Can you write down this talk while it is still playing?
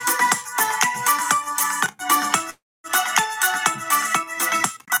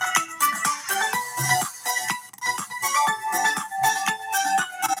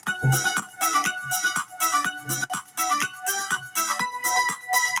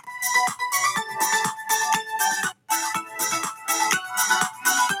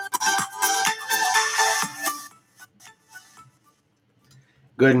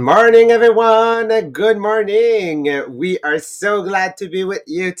Good morning, everyone. Good morning. We are so glad to be with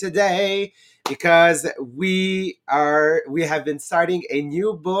you today because we have been starting a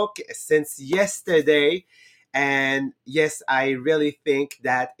new book since yesterday. And yes, I really think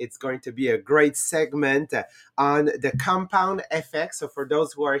that it's going to be a great segment on the compound effect. So, for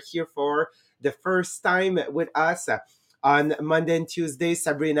those who are here for the first time with us, on Monday and Tuesday,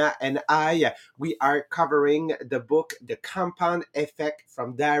 Sabrina and I we are covering the book The Compound Effect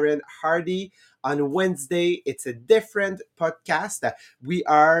from Darren Hardy. On Wednesday, it's a different podcast. We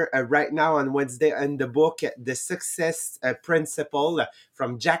are right now on Wednesday in the book The Success Principle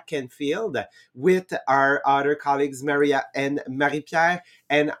from Jack Canfield with our other colleagues Maria and Marie-Pierre.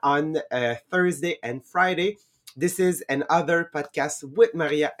 And on Thursday and Friday, this is another podcast with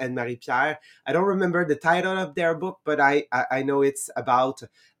Maria and Marie-Pierre. I don't remember the title of their book, but I know it's about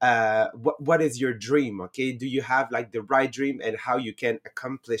what is your dream. Okay, do you have like the right dream and how you can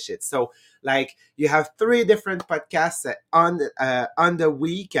accomplish it? So like you have three different podcasts on the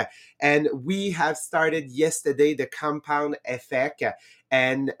week, and we have started yesterday the compound effect,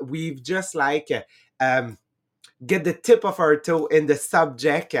 and we've just like um get the tip of our toe in the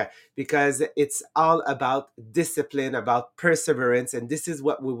subject because it's all about discipline, about perseverance. And this is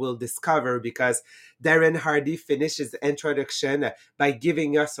what we will discover because Darren Hardy finishes the introduction by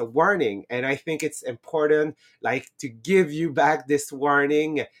giving us a warning. And I think it's important, like, to give you back this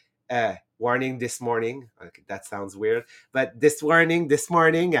warning. Warning this morning. Okay, that sounds weird, but this warning this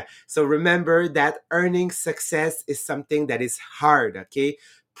morning. So remember that earning success is something that is hard, okay?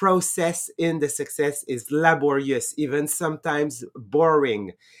 Process in the success is laborious, even sometimes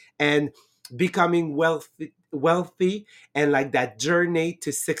boring, and becoming wealthy and like that journey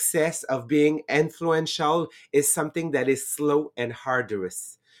to success of being influential is something that is slow and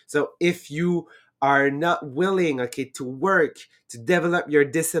arduous. So if you are not willing, okay, to work to develop your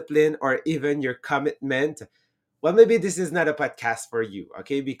discipline or even your commitment, well, maybe this is not a podcast for you,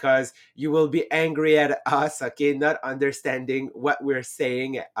 okay? Because you will be angry at us, okay? Not understanding what we're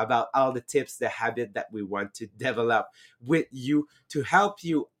saying about all the tips, the habit that we want to develop with you to help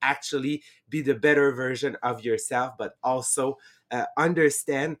you actually be the better version of yourself, but also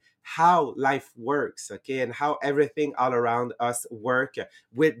understand how life works, okay? And how everything all around us work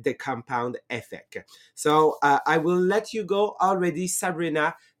with the compound effect. So I will let you go already,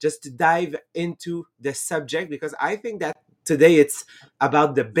 Sabrina, just to dive into the subject because I think that today it's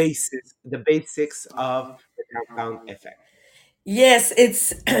about the basics of the compound effect. Yes,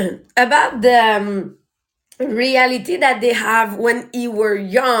 it's about the reality that they have when he were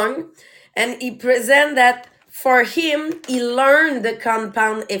young, and he present that for him he learned the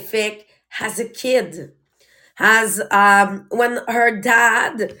compound effect as a kid, as when her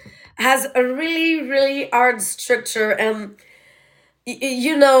dad has a really hard structure. And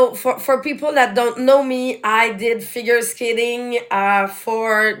for people that don't know me, I did figure skating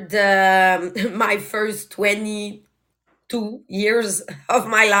for the my first 22 years of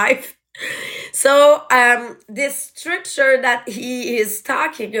my life. So this structure that he is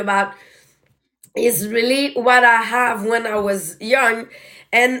talking about is really what I have when I was young.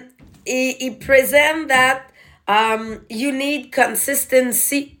 And he present that you need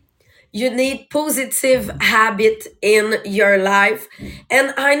consistency, you need positive habit in your life.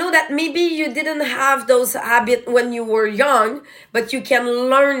 And I know that maybe you didn't have those habits when you were young, but you can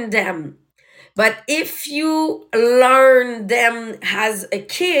learn them. But if you learn them as a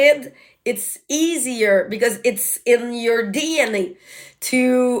kid, it's easier because it's in your DNA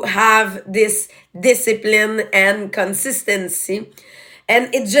to have this discipline and consistency.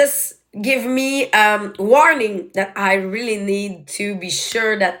 And it just give me warning that I really need to be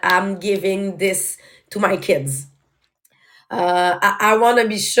sure that I'm giving this to my kids. I want to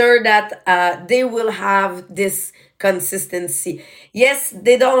be sure that they will have this consistency. Yes,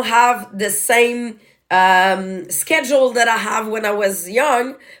 they don't have the same schedule that I have when I was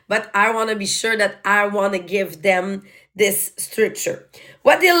young, but I want to be sure that I want to give them this structure.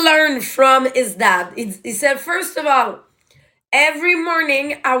 What they learn from is that he said, first of all, every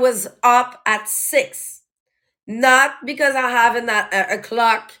morning I was up at 6, not because I have a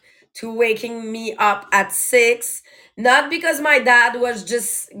clock to waking me up at 6, not because my dad was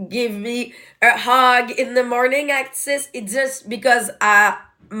just give me a hug in the morning at 6. It's just because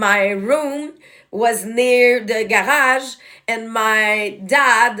my room was near the garage, and her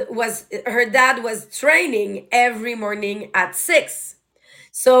dad was training every morning at 6.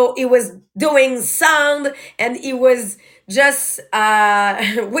 So he was doing sound, and he was just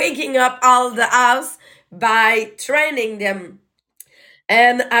waking up all the house by training them.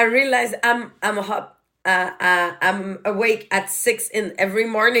 And I realized I'm up. I'm awake at 6 in every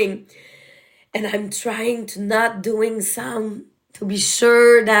morning, and I'm trying to not doing sound to be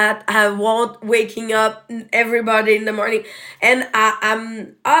sure that I won't waking up everybody in the morning. And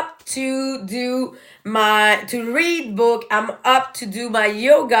I'm up to do my to read book. I'm up to do my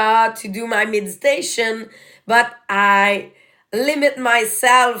yoga, to do my meditation, but I limit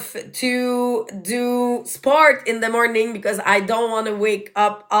myself to do sport in the morning because I don't want to wake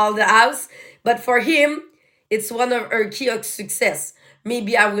up all the house. But for him, it's one of our key of success.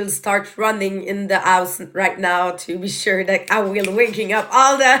 Maybe I will start running in the house right now to be sure that I will waking up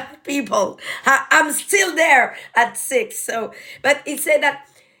all the people. I'm still there at 6. So, but he said that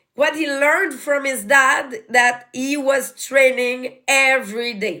what he learned from his dad, that he was training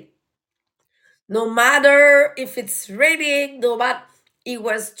every day, no matter if it's raining, no matter, he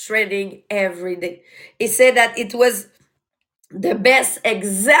was training every day. He said that it was the best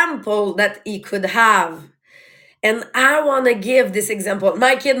example that he could have. And I want to give this example.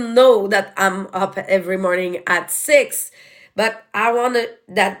 My kid know that I'm up every morning at 6, but I want to,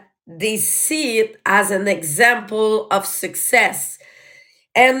 that they see it as an example of success.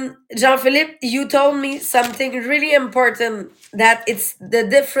 And Jean-Philippe, you told me something really important, that it's the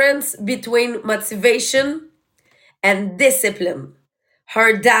difference between motivation and discipline.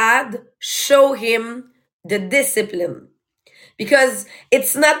 Her dad show him the discipline, because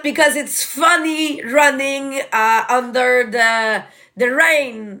it's not because it's funny running under the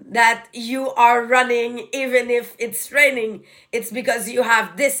rain that you are running even if it's raining. It's because you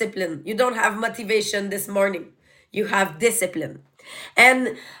have discipline. You don't have motivation this morning, you have discipline.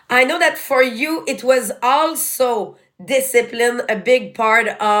 And I know that for you it was also discipline, a big part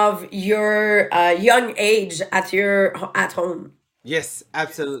of your young age at your at home. Yes,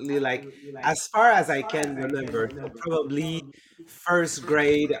 absolutely. Like, as far as I can remember, so probably first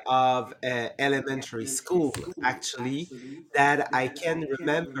grade of elementary school, actually, that I can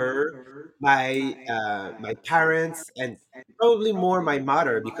remember my parents, and probably more my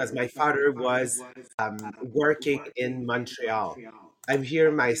mother, because my father was working in Montreal. I'm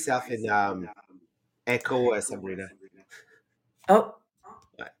here myself in Echo, Sabrina. Oh.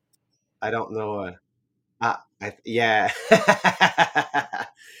 I I don't know. Yeah.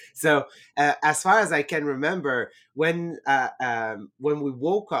 So, as far as I can remember, when we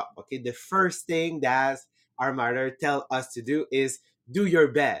woke up, okay, the first thing that our mother tell us to do is do your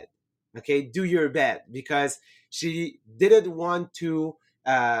bed. Okay, do your bed, because she didn't want to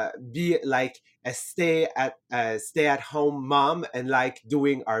be like a stay at home mom and like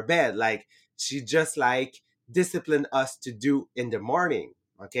doing our bed. Like, she just like disciplined us to do in the morning.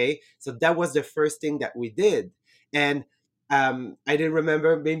 Okay, so that was the first thing that we did. And I did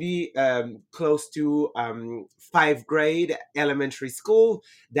remember maybe close to 5th grade elementary school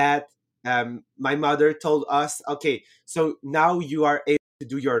that my mother told us, okay, so now you are able to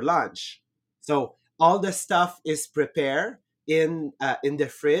do your lunch. So all the stuff is prepared in the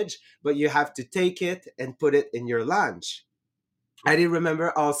fridge, but you have to take it and put it in your lunch. I did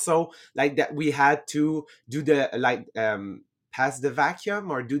remember also like that we had to do the like pass the vacuum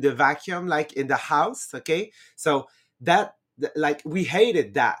or do the vacuum like in the house. Okay, so like we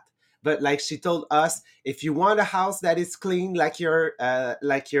hated that, but like she told us, if you want a house that is clean like your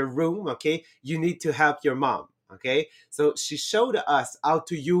room, okay, you need to help your mom. Okay, so she showed us how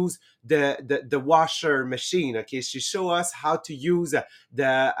to use the washer machine. Okay, she showed us how to use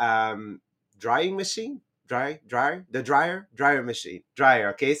the drying machine, the dryer machine, dryer.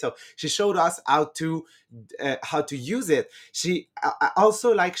 Okay, so she showed us how to use it. She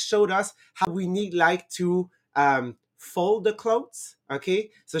also like showed us how we need like to fold the clothes.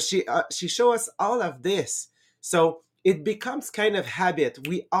 Okay, so she showed us all of this. So it becomes kind of habit.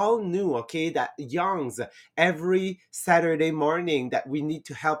 We all knew, okay, that youngs, every Saturday morning, that we need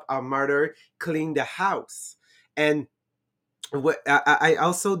to help our mother clean the house. And I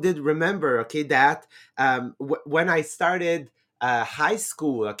also did remember, okay, that when I started high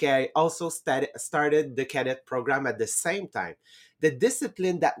school, okay, I also started the cadet program at the same time. The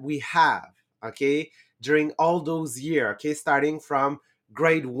discipline that we have, okay, during all those years, okay, starting from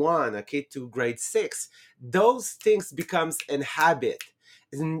grade 1, okay, to grade 6, those things becomes an habit.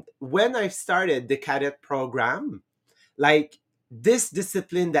 And when I started the cadet program, like, this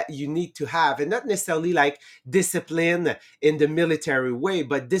discipline that you need to have, and not necessarily like discipline in the military way,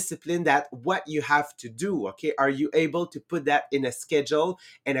 but discipline that what you have to do, okay, are you able to put that in a schedule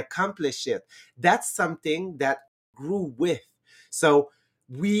and accomplish it? That's something that grew with. So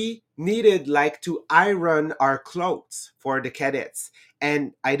we needed like to iron our clothes for the cadets.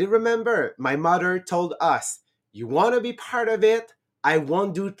 And I do remember my mother told us, you want to be part of it, I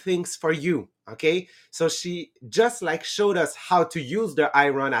won't do things for you. Okay, so she just like showed us how to use the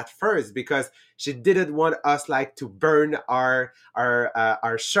iron at first, because she didn't want us like to burn our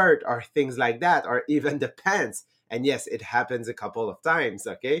shirt or things like that, or even the pants. And yes, it happens a couple of times,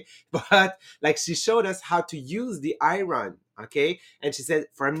 okay? But like she showed us how to use the iron, okay? And she said,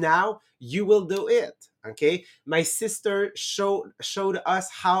 from now you will do it, okay? My sister showed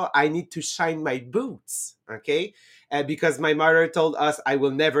us how I need to shine my boots, okay? Because my mother told us I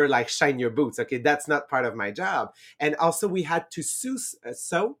will never like shine your boots, okay? That's not part of my job. And also we had to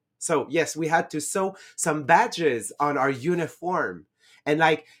sew. So yes, we had to sew some badges on our uniform. And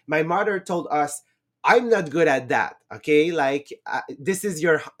like my mother told us, I'm not good at that, okay? Like this is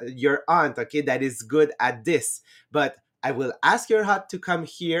your aunt, okay, that is good at this. But I will ask your aunt to come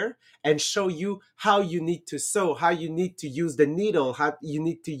here and show you how you need to sew, how you need to use the needle, how you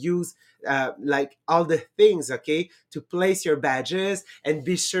need to use like all the things, okay, to place your badges and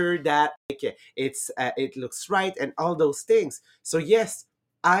be sure that it looks right and all those things. So yes,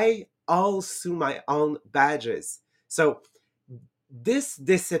 I all sew my own badges. So this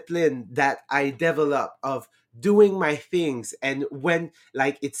discipline that I develop of doing my things, and when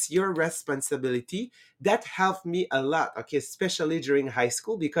like it's your responsibility, that helped me a lot, okay, especially during high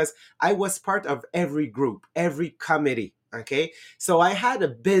school, because I was part of every group, every committee, okay? So I had a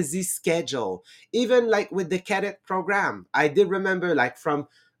busy schedule. Even like with the cadet program, I did remember like from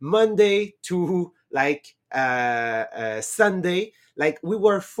Monday to like Sunday, like we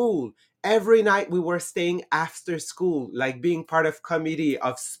were full. Every night we were staying after school, like being part of committee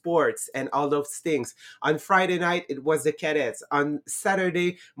of sports and all those things. On Friday night it was the cadets. On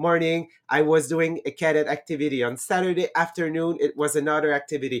Saturday morning I was doing a cadet activity. On Saturday afternoon it was another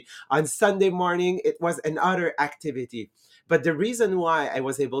activity. On Sunday morning it was another activity. But the reason why I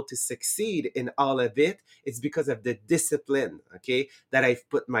was able to succeed in all of it is because of the discipline, okay, that I've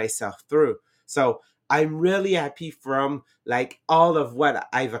put myself through. So I'm really happy from like all of what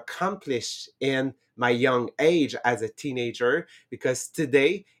I've accomplished in my young age as a teenager, because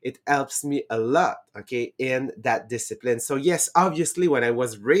today it helps me a lot, okay, in that discipline. So yes, obviously when I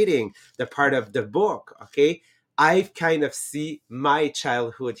was reading the part of the book, okay, I kind of see my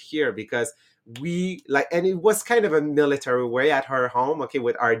childhood here, because we like, and it was kind of a military way at her home, okay,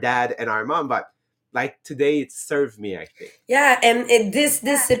 with our dad and our mom, but like today it served me, I think. Yeah, and this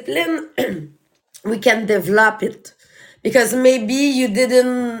discipline, we can develop it, because maybe you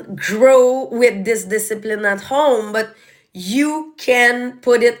didn't grow with this discipline at home, but you can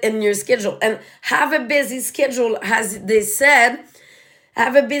put it in your schedule and have a busy schedule. As they said,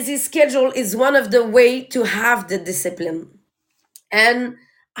 have a busy schedule is one of the way to have the discipline. And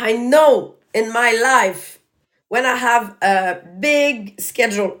I know in my life, when I have a big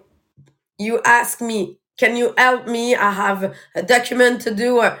schedule, you ask me, can you help me? I have a document to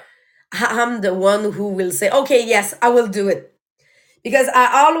do. Or I'm the one who will say, okay, yes, I will do it. Because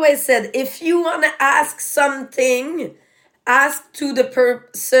I always said, if you want to ask something, ask to the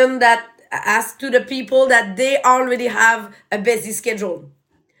person that, ask to the people that they already have a busy schedule.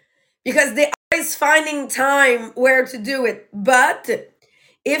 Because they always finding time where to do it. But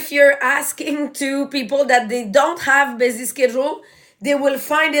if you're asking to people that they don't have busy schedule, they will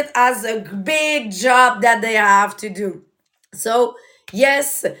find it as a big job that they have to do. So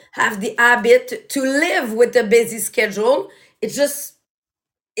yes, have the habit to live with a busy schedule. It's just,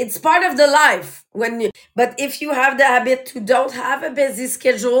 it's part of the life when you, but if you have the habit to don't have a busy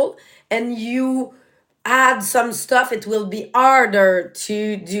schedule and you add some stuff, it will be harder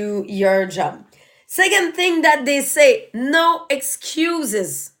to do your job. Second thing that they say, no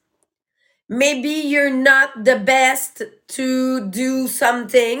excuses. Maybe you're not the best to do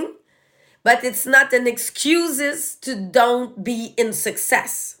something, but it's not an excuses to don't be in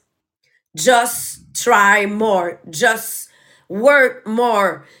success. Just try more, just work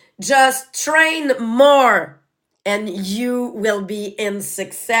more, just train more, and you will be in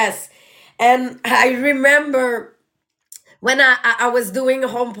success. And I remember when I was doing a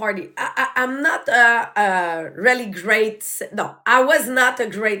home party, I'm not a really great, no, I was not a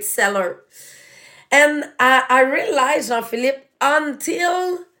great seller. And I realized, Jean Philippe,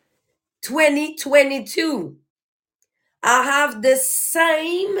 until 2022, I have the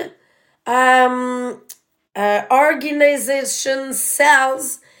same um, organization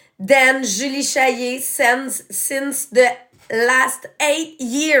cells than Julie Chaillet since the last 8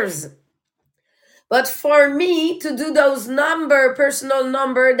 years. But for me to do those personal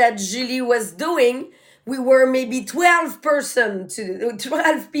number that Julie was doing, we were maybe 12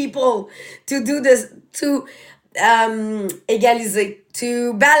 people to do this, to égaliser,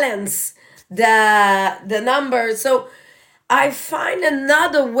 to balance the number. So I find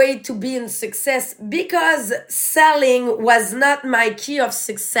another way to be in success because selling was not my key of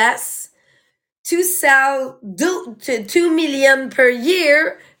success. To sell 2 million per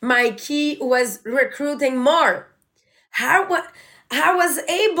year, my key was recruiting more. How, I was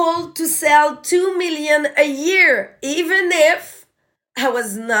able to sell 2 million a year, even if I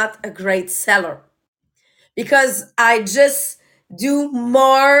was not a great seller, because I just do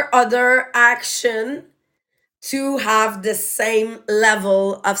more other action to have the same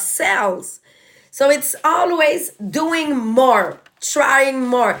level of sales. So it's always doing more, trying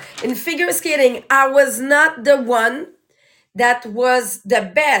more. In figure skating, I was not the one that was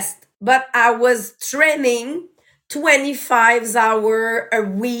the best, but I was training 25 hours a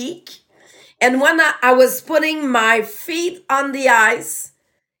week. And when I was putting my feet on the ice,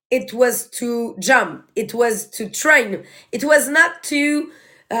 it was to jump, it was to train, it was not to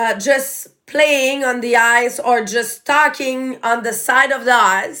just playing on the ice or just talking on the side of the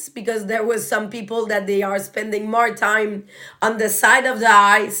ice, because there was some people that they are spending more time on the side of the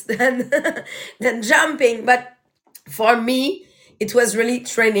ice than than jumping. But for me, it was really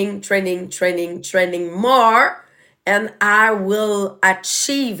training, training, training, training more, and I will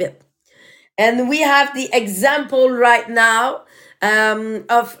achieve it. And we have the example right now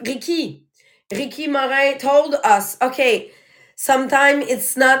of Ricky. Ricky Morin told us, okay, sometimes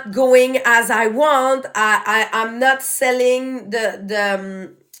it's not going as I want. I'm not selling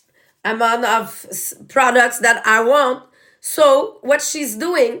the amount of products that I want. So what she's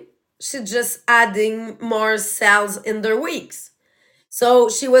doing, she's just adding more sales in their weeks. So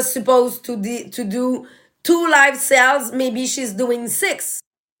she was supposed to do two live sales. Maybe she's doing six,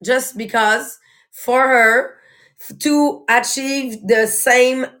 just because for her to achieve the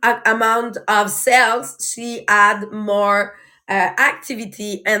same amount of sales, she add more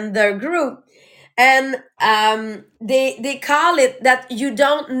activity in their group. And they call it that you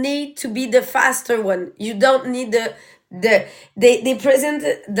don't need to be the faster one. You don't need they present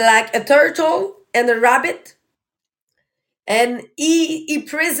it like a turtle and a rabbit, and he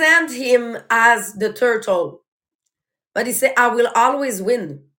present him as the turtle, but he said, I will always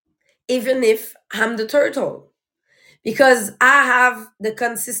win, even if I'm the turtle, because I have the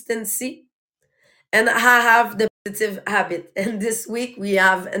consistency and I have the positive habit. And this week we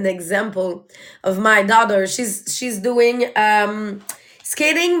have an example of my daughter. She's doing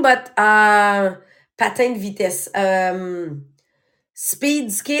skating, but patin de vitesse,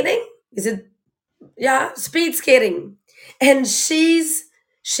 speed skating. Is it, yeah, speed skating. And she's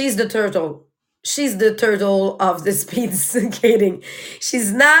the turtle, she's the turtle of the speed skating.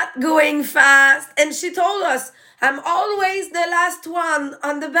 She's not going fast, and she told us, I'm always the last one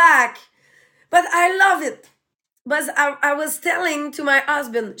on the back, but I love it. But I was telling to my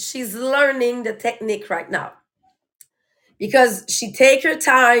husband, she's learning the technique right now, because she take her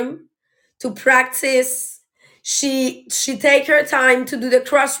time to practice. She take her time to do the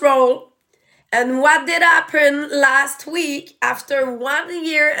cross roll. And what did happen last week, after 1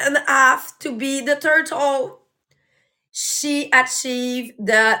 year and a half to be the turtle? She achieved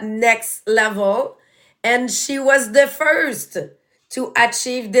the next level, and she was the first to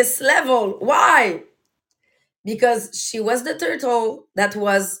achieve this level. Why? Because she was the turtle that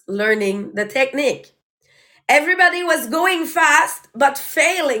was learning the technique. Everybody was going fast but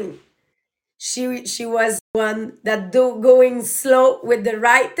failing. She was one that going slow with the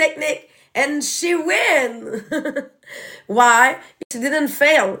right technique, and she win. Why? She didn't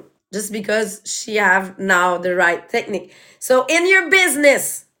fail, just because she have now the right technique. So in your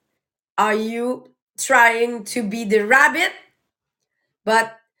business, are you trying to be the rabbit,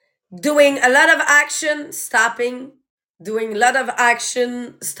 but doing a lot of action, stopping, doing a lot of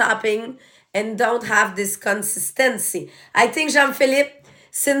action, stopping, and don't have this consistency? I think, Jean Philippe,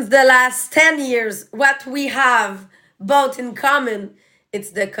 since the last 10 years, what we have both in common,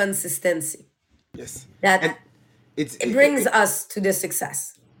 it's the consistency Yes. And that it's it brings us to the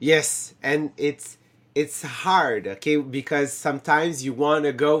success. yes, and it's hard, okay? Because sometimes you want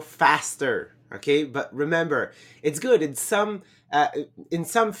to go faster, okay? But remember, it's good uh, in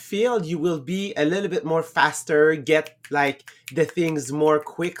some field you will be a little bit more faster, get like the things more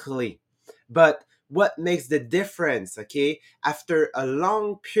quickly. But what makes the difference, okay? After a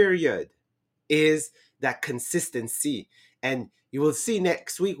long period is that consistency. And you will see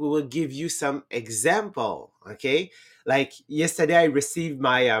next week we will give you some example, okay? Like yesterday I received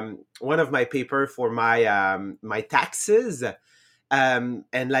my one of my paper for my taxes, and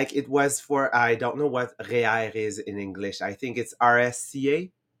like it was for, I don't know what REER is in English. I think it's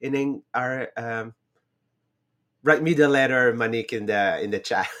RSCA in write me the letter, Manik, in the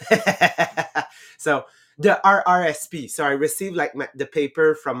chat. So the RRSP. So I received like the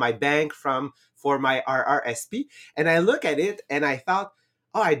paper from my bank from for my RRSP, and I look at it and I thought,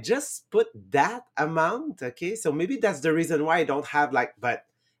 oh, I just put that amount. Okay, so maybe that's the reason why I don't have like, but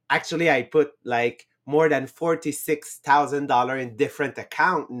actually I put like more than $46,000 in different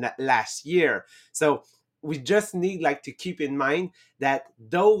account last year. So we just need like to keep in mind that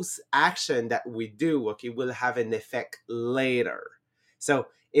those action that we do, okay, will have an effect later. So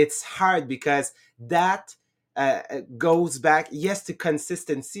it's hard because that goes back, yes, to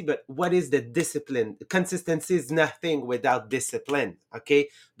consistency, but what is the discipline? Consistency is nothing without discipline. Okay,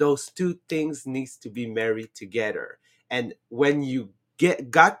 those two things needs to be married together. And when you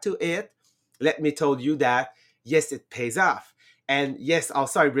got to it, let me tell you that yes, it pays off. And yes,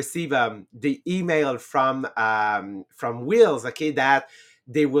 also I receive the email from Wheels, okay, that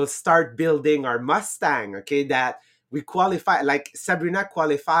they will start building our Mustang, okay, that we qualify, like Sabrina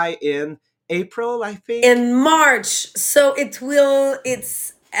qualify in April, I think. In March. So it's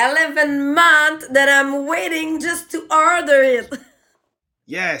 11 month that I'm waiting just to order it.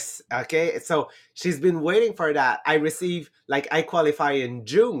 Yes. Okay. So she's been waiting for that. I receive, like, I qualify in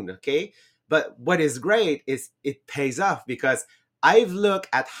June. Okay. But what is great is it pays off because I've looked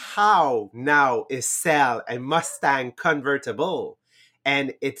at how now is sell a Mustang convertible,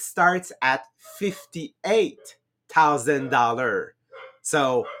 and it starts at $58,000.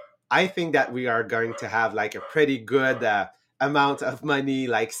 So I think that we are going to have like a pretty good amount of money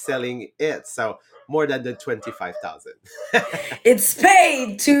like selling it. So more than the 25,000. It's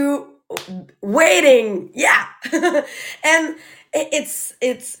paid to waiting. Yeah. And it's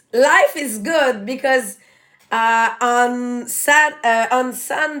life is good because on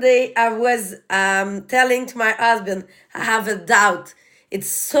Sunday I was telling to my husband I have a doubt. It's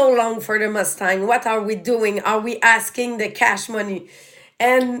so long for the Mustang. What are we doing? Are we asking the cash money?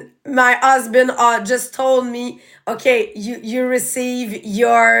 And my husband just told me, okay, you receive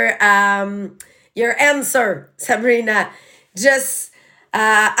your answer, Sabrina. Just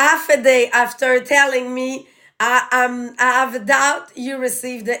half a day after telling me, I have a doubt, you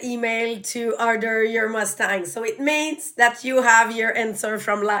received the email to order your Mustang. So it means that you have your answer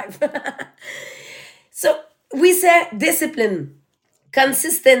from life. So we say discipline,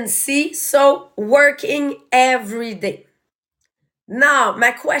 consistency, so working every day. Now,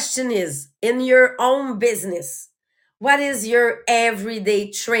 my question is in your own business, what is your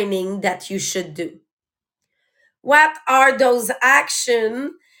everyday training that you should do? What are those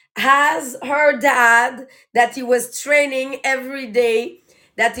actions has her dad that he was training every day,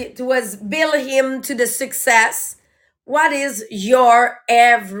 that it was build him to the success? What is your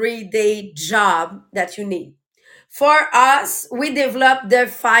everyday job that you need? For us, we developed the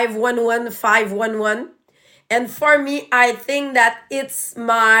 511 511. And for me, I think that it's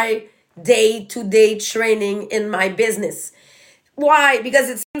my day to day training in my business. Why? Because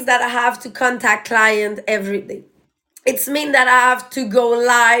it seems that I have to contact client every day. It's mean that I have to go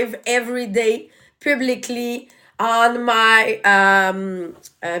live every day publicly on my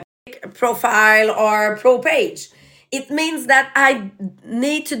profile or pro page. It means that I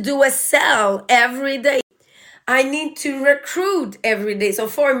need to do a sell every day. I need to recruit every day. So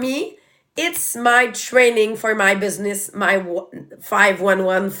for me, it's my training for my business, my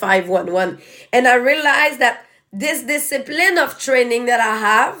 511 511. And I realize that this discipline of training that I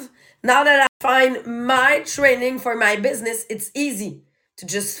have, now that I find my training for my business, it's easy to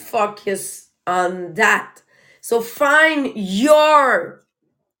just focus on that. So find your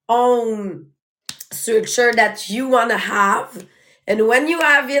own structure that you want to have. And when you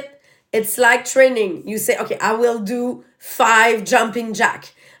have it, it's like training. You say, okay, I will do 5 jumping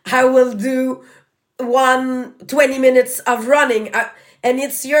jack. I will do 20 minutes of running. And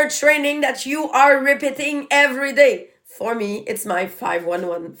it's your training that you are repeating every day. For me, it's my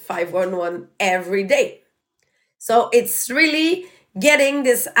 511 511 every day. So it's really getting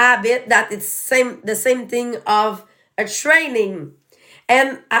this habit that it's the same thing of a training.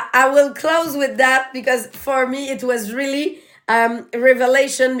 And I will close with that because for me it was really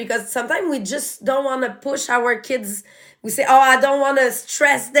revelation, because sometimes we just don't want to push our kids. We say, oh, I don't want to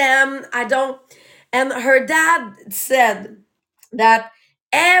stress them. I don't. And her dad said that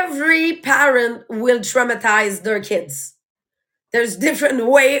every parent will traumatize their kids. There's different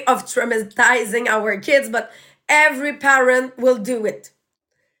way of traumatizing our kids, but every parent will do it.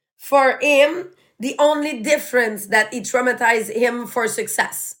 For him, the only difference that he traumatized him for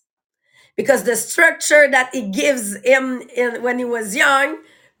success, because the structure that he gives him when he was young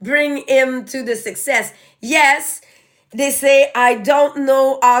bring him to the success. Yes, they say I don't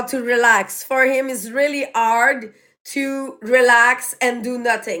know how to relax. For him, it's really hard to relax and do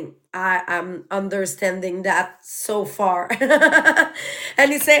nothing. I am understanding that so far.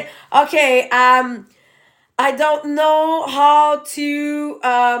 And you say, okay, I don't know how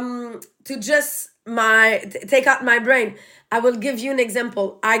to just take out my brain. I will give you an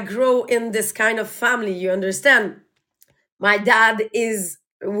example. I grow in this kind of family, you understand? My dad is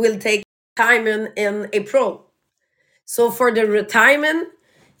will take retirement in April. So for the retirement,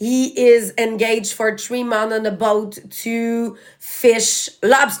 he is engaged for 3 months on a boat to fish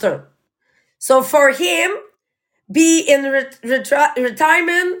lobster. So for him, be in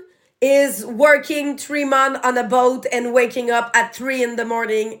retirement is working 3 months on a boat and waking up at 3 in the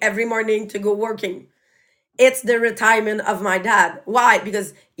morning every morning to go working. It's the retirement of my dad. Why?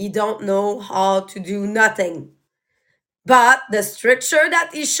 Because he don't know how to do nothing. But the structure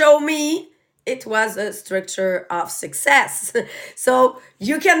that he showed me, it was a structure of success. So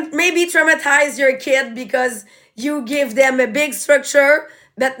you can maybe traumatize your kid because you give them a big structure,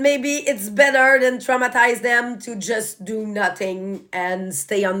 but maybe it's better than traumatize them to just do nothing and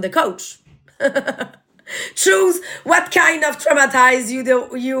stay on the couch. Choose what kind of traumatize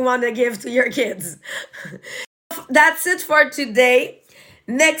you want to give to your kids. That's it for today.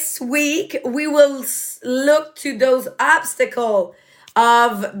 Next week, we will look to those obstacles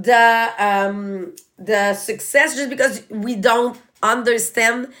of the success, just because we don't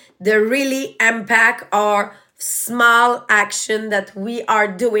understand the really impact or small action that we are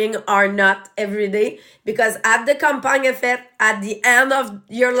doing or not every day. Because at the compound effect, at the end of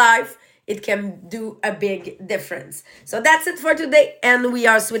your life, it can do a big difference. So that's it for today, and we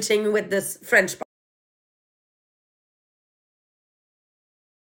are switching with this French part.